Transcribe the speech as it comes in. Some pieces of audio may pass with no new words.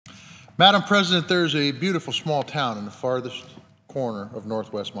Madam President, there's a beautiful small town in the farthest corner of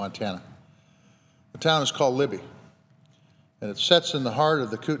northwest Montana. The town is called Libby, and it sits in the heart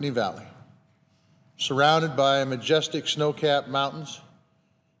of the Kootenai Valley. Surrounded by majestic snow-capped mountains,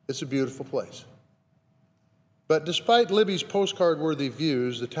 it's a beautiful place. But despite Libby's postcard-worthy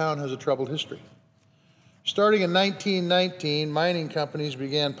views, the town has a troubled history. Starting in 1919, mining companies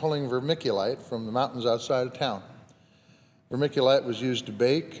began pulling vermiculite from the mountains outside of town. Vermiculite was used to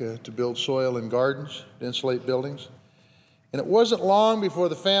bake, to build soil in gardens, to insulate buildings. And it wasn't long before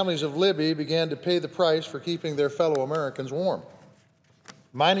the families of Libby began to pay the price for keeping their fellow Americans warm.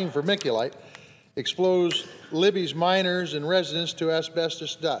 Mining vermiculite exposed Libby's miners and residents to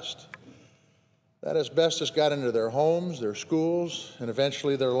asbestos dust. That asbestos got into their homes, their schools, and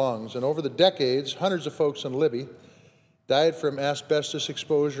eventually their lungs. And over the decades, hundreds of folks in Libby died from asbestos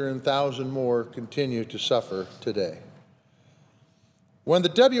exposure, and thousands more continue to suffer today. When the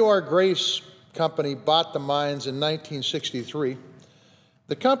W.R. Grace Company bought the mines in 1963,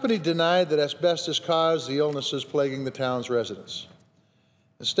 the company denied that asbestos caused the illnesses plaguing the town's residents.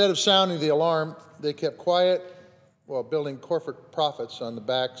 Instead of sounding the alarm, they kept quiet while building corporate profits on the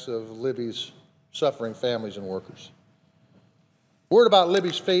backs of Libby's suffering families and workers. Word about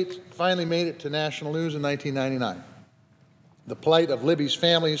Libby's fate finally made it to national news in 1999. The plight of Libby's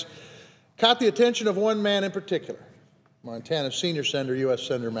families caught the attention of one man in particular, Montana's senior senator, U.S.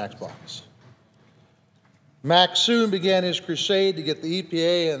 Senator Max Baucus. Max soon began his crusade to get the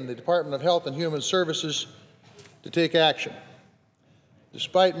EPA and the Department of Health and Human Services to take action.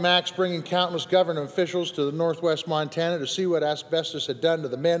 Despite Max bringing countless government officials to the northwest Montana to see what asbestos had done to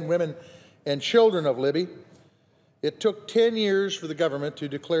the men, women, and children of Libby, it took 10 years for the government to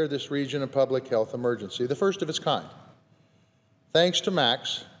declare this region a public health emergency, the first of its kind. Thanks to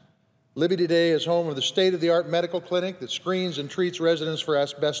Max, Libby today is home of the state-of-the-art medical clinic that screens and treats residents for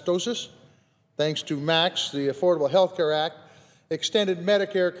asbestosis. Thanks to Max, the Affordable Health Care Act extended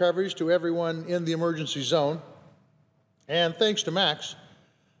Medicare coverage to everyone in the emergency zone. And thanks to Max,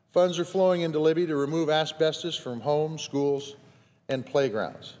 funds are flowing into Libby to remove asbestos from homes, schools, and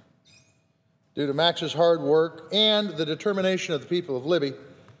playgrounds. Due to Max's hard work and the determination of the people of Libby,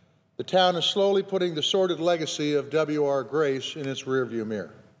 the town is slowly putting the sordid legacy of W.R. Grace in its rearview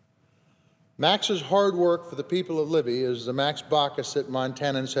mirror. Max's hard work for the people of Libby is the Max Baucus that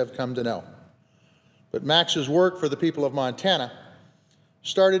Montanans have come to know. But Max's work for the people of Montana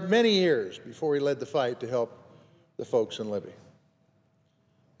started many years before he led the fight to help the folks in Libby.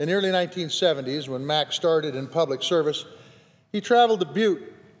 In the early 1970s, when Max started in public service, he traveled to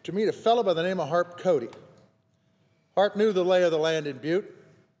Butte to meet a fellow by the name of Harp Cody. Harp knew the lay of the land in Butte,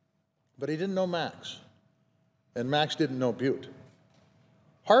 but he didn't know Max, and Max didn't know Butte.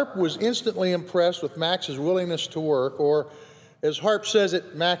 Harp was instantly impressed with Max's willingness to work, or as Harp says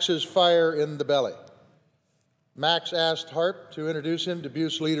it, Max's fire in the belly. Max asked Harp to introduce him to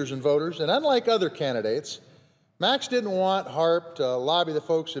Butte's leaders and voters, and unlike other candidates, Max didn't want Harp to lobby the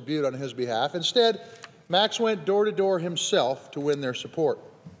folks of Butte on his behalf. Instead, Max went door to door himself to win their support.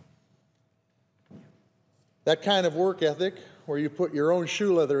 That kind of work ethic, where you put your own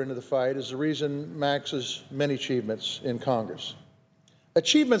shoe leather into the fight, is the reason Max's many achievements in Congress.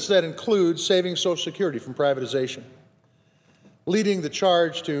 Achievements that include saving Social Security from privatization, leading the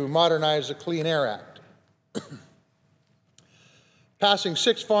charge to modernize the Clean Air Act, passing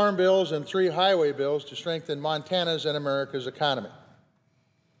 6 farm bills and 3 highway bills to strengthen Montana's and America's economy.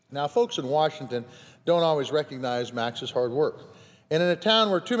 Now, folks in Washington don't always recognize Max's hard work. And in a town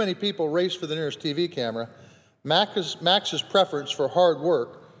where too many people race for the nearest TV camera, Max's preference for hard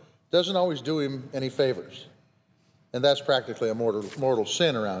work doesn't always do him any favors. And that's practically a mortal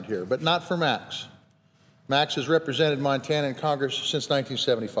sin around here, but not for Max. Max has represented Montana in Congress since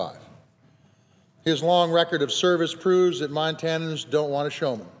 1975. His long record of service proves that Montanans don't want a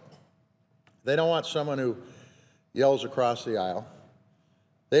showman. They don't want someone who yells across the aisle.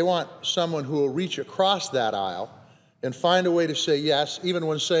 They want someone who will reach across that aisle and find a way to say yes, even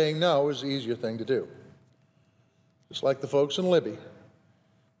when saying no is the easier thing to do. Just like the folks in Libby,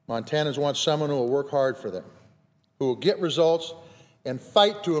 Montanans want someone who will work hard for them, who will get results and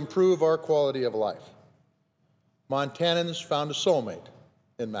fight to improve our quality of life. Montanans found a soulmate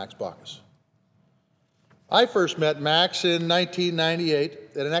in Max Baucus. I first met Max in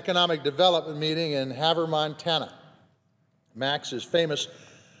 1998 at an economic development meeting in Havre, Montana. Max is famous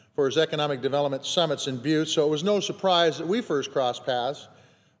for his economic development summits in Butte, so it was no surprise that we first crossed paths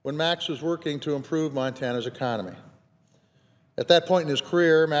when Max was working to improve Montana's economy. At that point in his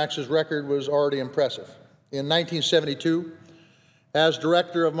career, Max's record was already impressive. In 1972, as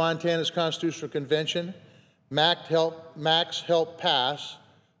director of Montana's Constitutional Convention, Max helped pass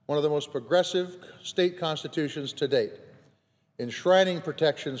one of the most progressive state constitutions to date, enshrining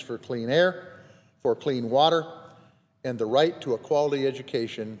protections for clean air, for clean water, and the right to a quality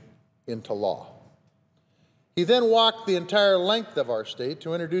education into law. He then walked the entire length of our state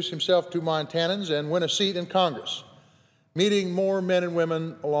to introduce himself to Montanans and win a seat in Congress, meeting more men and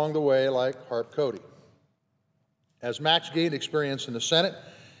women along the way like Harp Cody. As Max gained experience in the Senate,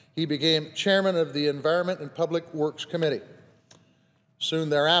 he became chairman of the Environment and Public Works Committee.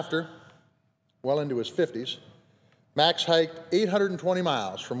 Soon thereafter, well into his 50s, Max hiked 820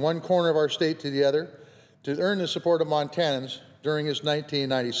 miles from one corner of our state to the other to earn the support of Montanans during his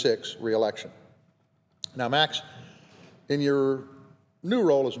 1996 reelection. Now, Max, in your new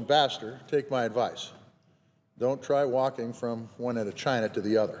role as ambassador, take my advice. Don't try walking from one end of China to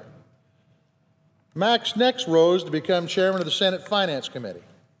the other. Max next rose to become chairman of the Senate Finance Committee.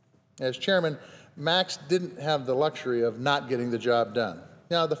 As chairman, Max didn't have the luxury of not getting the job done.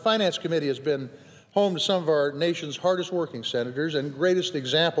 Now, the Finance Committee has been home to some of our nation's hardest working senators and greatest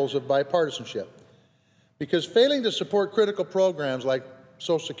examples of bipartisanship, because failing to support critical programs like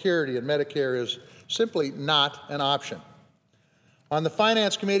Social Security and Medicare is simply not an option. On the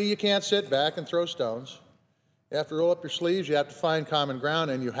Finance Committee, you can't sit back and throw stones. You have to roll up your sleeves, you have to find common ground,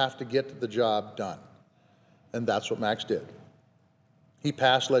 and you have to get the job done. And that's what Max did. He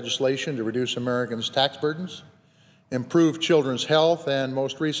passed legislation to reduce Americans' tax burdens, improve children's health, and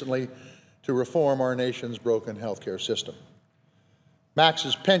most recently, to reform our nation's broken healthcare system.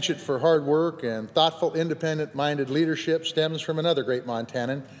 Max's penchant for hard work and thoughtful, independent-minded leadership stems from another great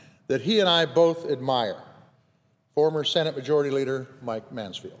Montanan that he and I both admire, former Senate Majority Leader Mike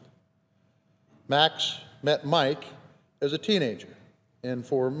Mansfield. Max met Mike as a teenager, and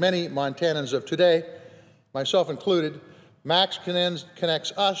for many Montanans of today, myself included, Max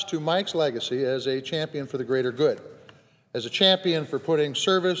connects us to Mike's legacy as a champion for the greater good, as a champion for putting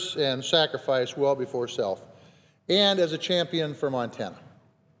service and sacrifice well before self, and as a champion for Montana.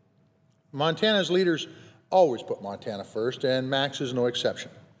 Montana's leaders always put Montana first, and Max is no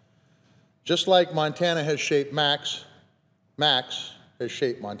exception. Just like Montana has shaped Max, Max has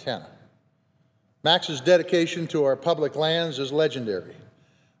shaped Montana. Max's dedication to our public lands is legendary.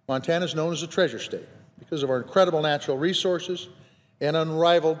 Montana is known as a treasure state because of our incredible natural resources and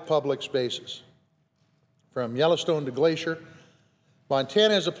unrivaled public spaces. From Yellowstone to Glacier,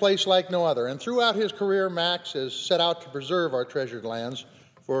 Montana is a place like no other, and throughout his career, Max has set out to preserve our treasured lands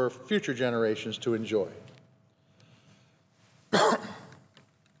for future generations to enjoy.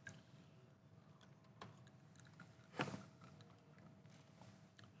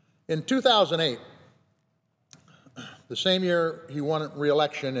 In 2008, the same year he won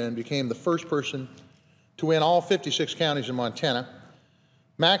re-election and became the first person to win all 56 counties in Montana,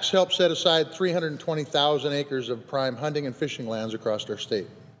 Max helped set aside 320,000 acres of prime hunting and fishing lands across our state.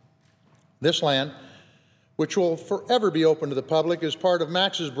 This land, which will forever be open to the public, is part of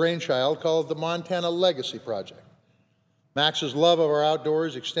Max's brainchild called the Montana Legacy Project. Max's love of our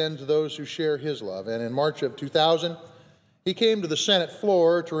outdoors extends to those who share his love, and in March of 2000, he came to the Senate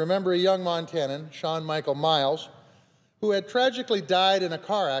floor to remember a young Montanan, Sean Michael Miles, who had tragically died in a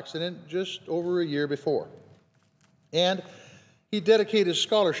car accident just over a year before. And he dedicated his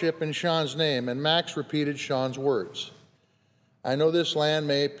scholarship in Sean's name, and Max repeated Sean's words. I know this land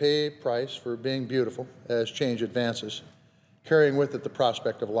may pay a price for being beautiful as change advances, carrying with it the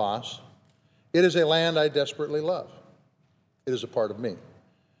prospect of loss. It is a land I desperately love. It is a part of me.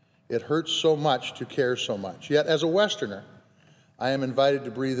 It hurts so much to care so much. Yet, as a Westerner, I am invited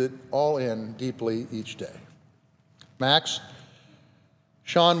to breathe it all in deeply each day. Max,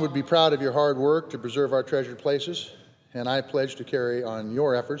 Sean would be proud of your hard work to preserve our treasured places, and I pledge to carry on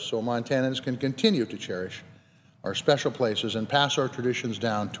your efforts so Montanans can continue to cherish our special places and pass our traditions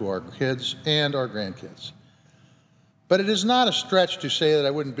down to our kids and our grandkids. But it is not a stretch to say that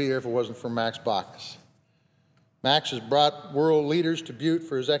I wouldn't be here if it wasn't for Max Baucus. Max has brought world leaders to Butte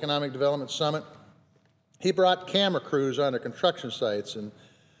for his Economic Development Summit. He brought camera crews onto construction sites and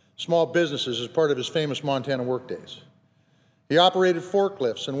small businesses as part of his famous Montana Workdays. He operated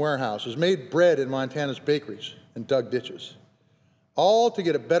forklifts in warehouses, made bread in Montana's bakeries, and dug ditches, all to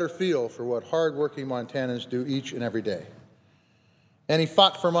get a better feel for what hard-working Montanans do each and every day. And he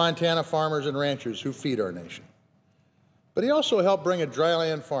fought for Montana farmers and ranchers who feed our nation. But he also helped bring a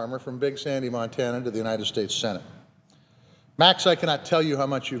dryland farmer from Big Sandy, Montana, to the United States Senate. Max, I cannot tell you how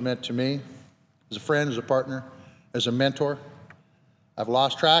much you've meant to me, as a friend, as a partner, as a mentor. I've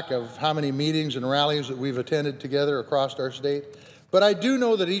lost track of how many meetings and rallies that we've attended together across our state, but I do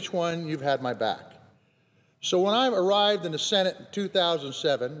know that each one you've had my back. So when I arrived in the Senate in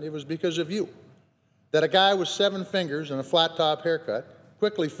 2007, it was because of you, that a guy with 7 fingers and a flat-top haircut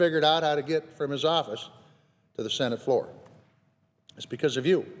quickly figured out how to get from his office to the Senate floor. It's because of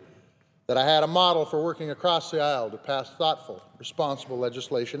you that I had a model for working across the aisle to pass thoughtful, responsible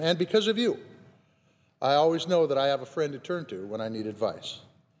legislation. And because of you, I always know that I have a friend to turn to when I need advice.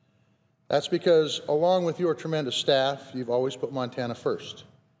 That's because, along with your tremendous staff, you've always put Montana first.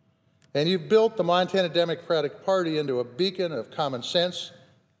 And you've built the Montana Democratic Party into a beacon of common sense,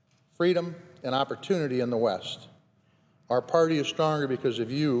 freedom, and opportunity in the West. Our party is stronger because of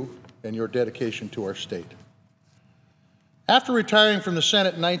you and your dedication to our state. After retiring from the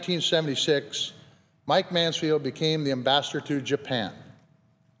Senate in 1976, Mike Mansfield became the ambassador to Japan.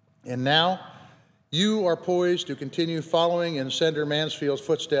 And now, you are poised to continue following in Senator Mansfield's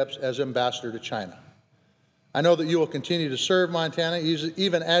footsteps as ambassador to China. I know that you will continue to serve Montana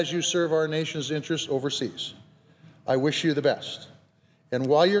even as you serve our nation's interests overseas. I wish you the best. And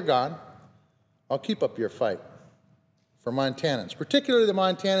while you're gone, I'll keep up your fight for Montanans, particularly the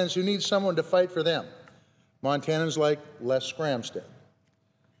Montanans who need someone to fight for them. Montanans like Les Scramstead.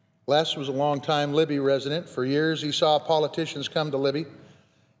 Les was a longtime Libby resident. For years, he saw politicians come to Libby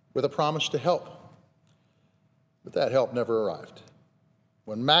with a promise to help. But that help never arrived.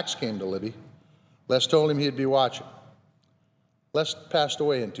 When Max came to Libby, Les told him he'd be watching. Les passed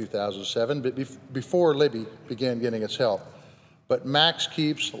away in 2007, but before Libby began getting its help. But Max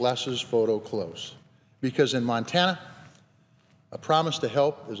keeps Les's photo close, because in Montana, a promise to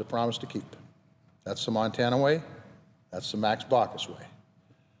help is a promise to keep. That's the Montana way. That's the Max Baucus way.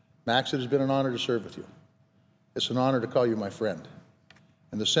 Max, it has been an honor to serve with you. It's an honor to call you my friend.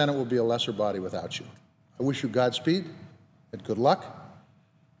 And the Senate will be a lesser body without you. I wish you Godspeed and good luck.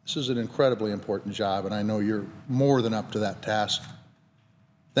 This is an incredibly important job, and I know you're more than up to that task.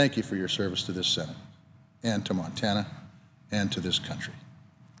 Thank you for your service to this Senate and to Montana and to this country.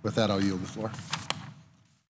 With that, I'll yield the floor.